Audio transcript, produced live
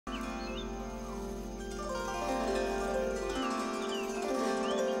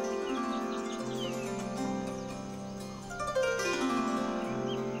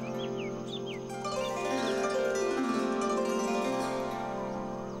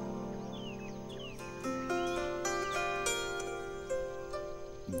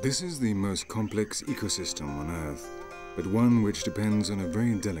This is the most complex ecosystem on Earth, but one which depends on a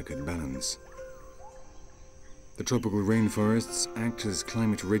very delicate balance. The tropical rainforests act as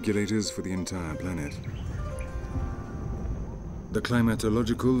climate regulators for the entire planet. The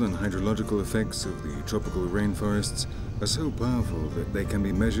climatological and hydrological effects of the tropical rainforests are so powerful that they can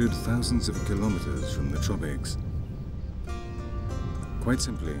be measured thousands of kilometers from the tropics. Quite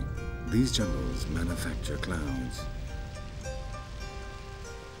simply, these jungles manufacture clouds.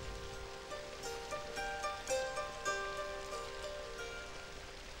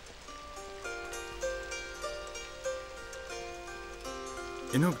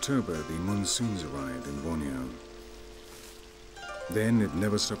 In October, the monsoons arrived in Borneo. Then it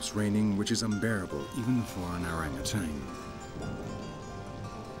never stops raining, which is unbearable even for an orangutan.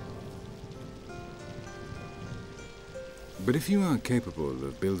 But if you are capable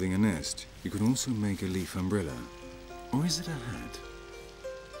of building a nest, you can also make a leaf umbrella. Or is it a hat?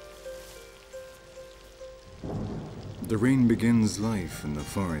 The rain begins life in the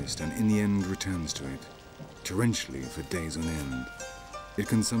forest and in the end returns to it, torrentially for days on end. It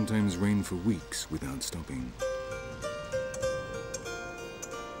can sometimes rain for weeks without stopping.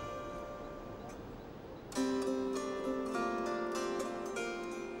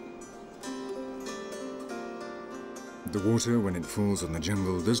 The water, when it falls on the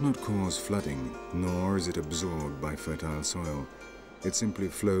jungle, does not cause flooding, nor is it absorbed by fertile soil. It simply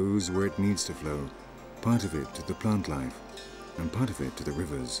flows where it needs to flow, part of it to the plant life, and part of it to the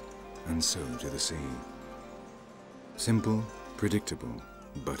rivers, and so to the sea. Simple, predictable,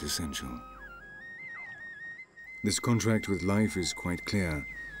 but essential. This contract with life is quite clear.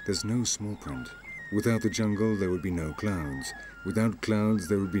 There's no small print. Without the jungle, there would be no clouds. Without clouds,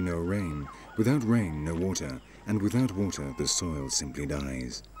 there would be no rain. Without rain, no water. And without water, the soil simply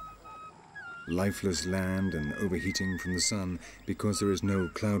dies. Lifeless land and overheating from the sun because there is no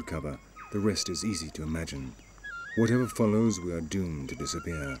cloud cover. The rest is easy to imagine. Whatever follows, we are doomed to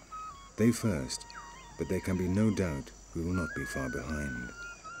disappear. They first, but there can be no doubt we will not be far behind.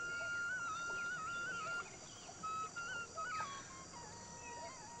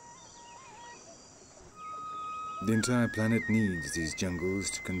 The entire planet needs these jungles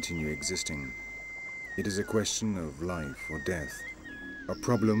to continue existing. It is a question of life or death, a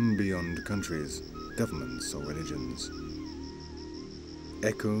problem beyond countries, governments or religions.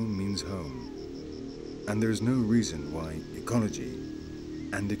 Echo means home, and there is no reason why ecology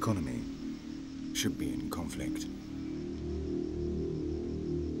and economy should be in conflict.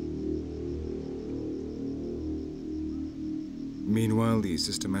 Meanwhile, the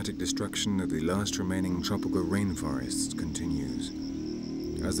systematic destruction of the last remaining tropical rainforests continues.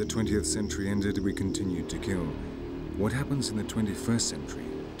 As the 20th century ended, we continued to kill. What happens in the 21st century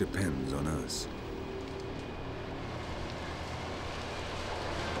depends on us.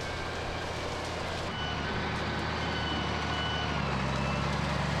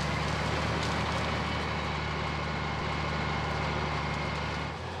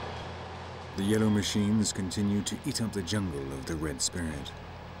 The yellow machines continue to eat up the jungle of the red spirit.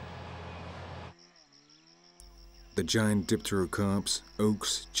 The giant dipterocarps,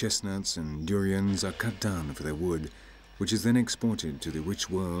 oaks, chestnuts and durians are cut down for their wood, which is then exported to the rich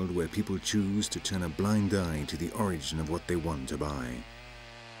world where people choose to turn a blind eye to the origin of what they want to buy.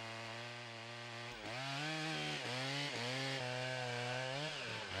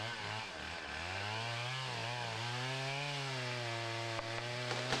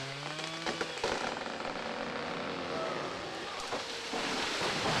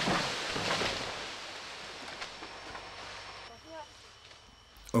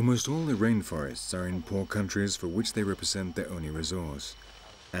 Almost all the rainforests are in poor countries for which they represent their only resource.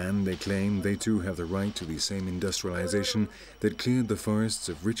 And they claim they too have the right to the same industrialization that cleared the forests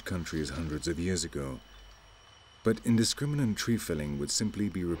of rich countries hundreds of years ago. But indiscriminate tree felling would simply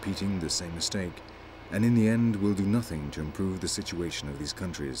be repeating the same mistake, and in the end will do nothing to improve the situation of these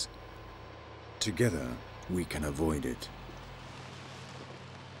countries. Together, we can avoid it.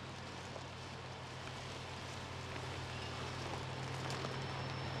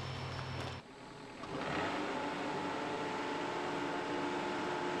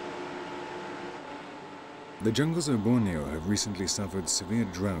 The jungles of Borneo have recently suffered severe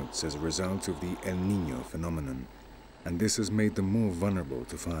droughts as a result of the El Niño phenomenon, and this has made them more vulnerable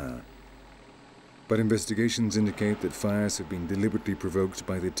to fire. But investigations indicate that fires have been deliberately provoked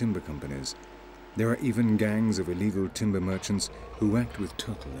by the timber companies. There are even gangs of illegal timber merchants who act with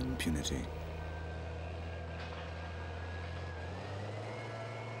total impunity.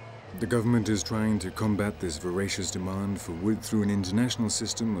 The government is trying to combat this voracious demand for wood through an international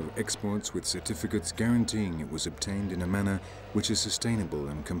system of exports with certificates guaranteeing it was obtained in a manner which is sustainable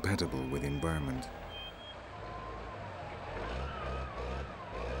and compatible with the environment.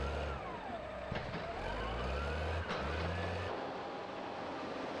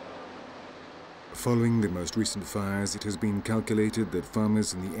 Following the most recent fires, it has been calculated that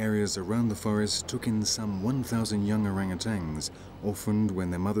farmers in the areas around the forest took in some 1,000 young orangutans, orphaned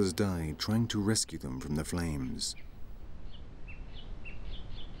when their mothers died trying to rescue them from the flames.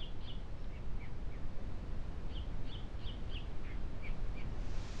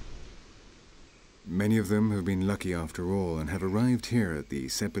 Many of them have been lucky after all and have arrived here at the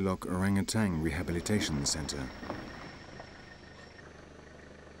Sepilok Orangutan Rehabilitation Center.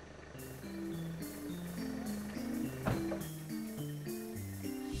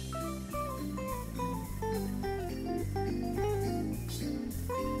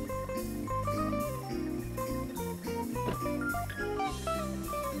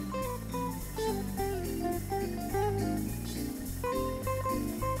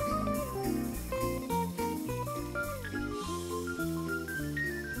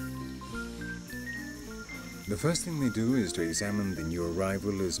 The first thing they do is to examine the new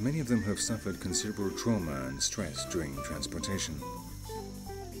arrival, as many of them have suffered considerable trauma and stress during transportation.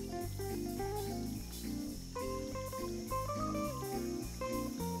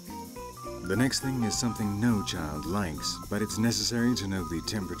 The next thing is something no child likes, but it's necessary to know the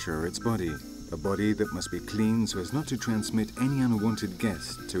temperature of its body, a body that must be clean so as not to transmit any unwanted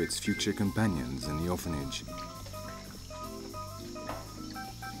guest to its future companions in the orphanage.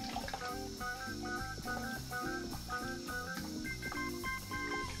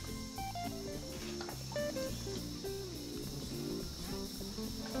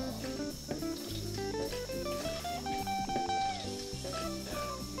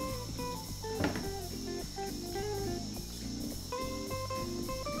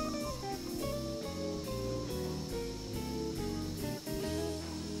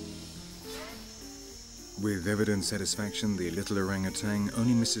 With evident satisfaction, the little orangutan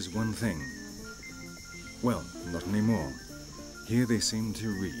only misses one thing. Well, not anymore. Here they seem to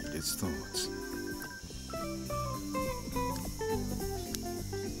read its thoughts.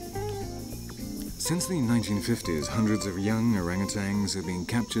 Since the 1950s, hundreds of young orangutans have been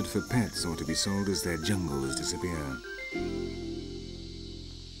captured for pets or to be sold as their jungles disappear.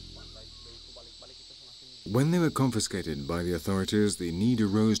 When they were confiscated by the authorities, the need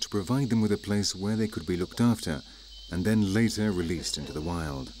arose to provide them with a place where they could be looked after and then later released into the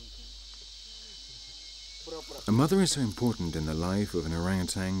wild. A mother is so important in the life of an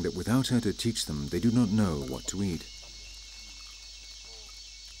orangutan that without her to teach them, they do not know what to eat.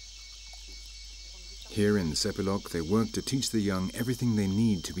 Here in Sepilok, they work to teach the young everything they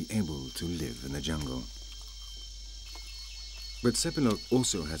need to be able to live in the jungle. But Sepilok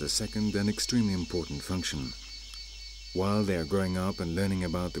also has a second and extremely important function. While they are growing up and learning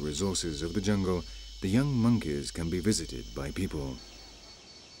about the resources of the jungle, the young monkeys can be visited by people.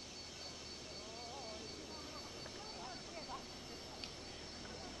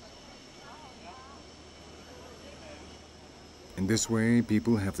 In this way,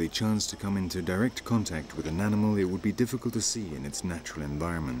 people have the chance to come into direct contact with an animal it would be difficult to see in its natural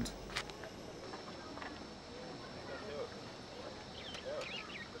environment.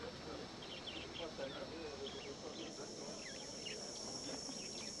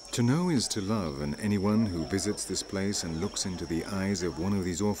 To know is to love, and anyone who visits this place and looks into the eyes of one of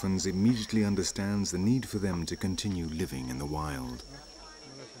these orphans immediately understands the need for them to continue living in the wild.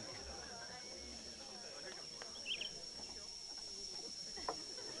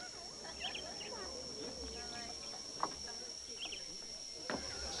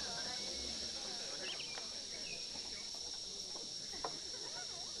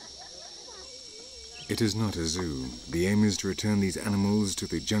 It is not a zoo. The aim is to return these animals to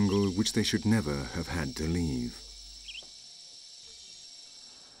the jungle which they should never have had to leave.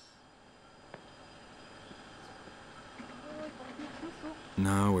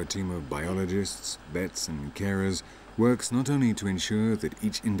 Now a team of biologists, vets and carers works not only to ensure that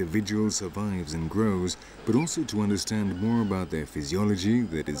each individual survives and grows, but also to understand more about their physiology,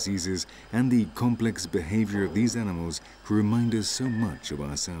 their diseases, and the complex behavior of these animals who remind us so much of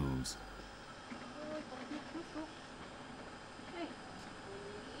ourselves.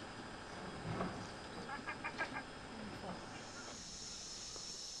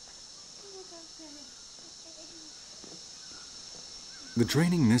 The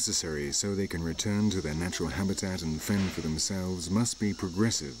training necessary so they can return to their natural habitat and fend for themselves must be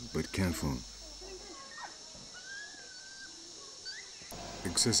progressive but careful.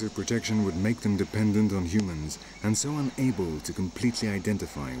 Excessive protection would make them dependent on humans and so unable to completely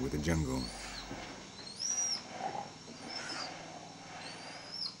identify with the jungle.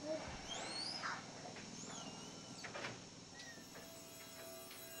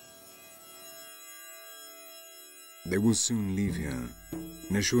 They will soon leave here.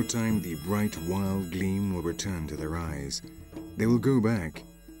 In a short time, the bright, wild gleam will return to their eyes. They will go back,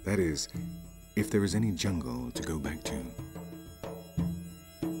 that is, if there is any jungle to go back to.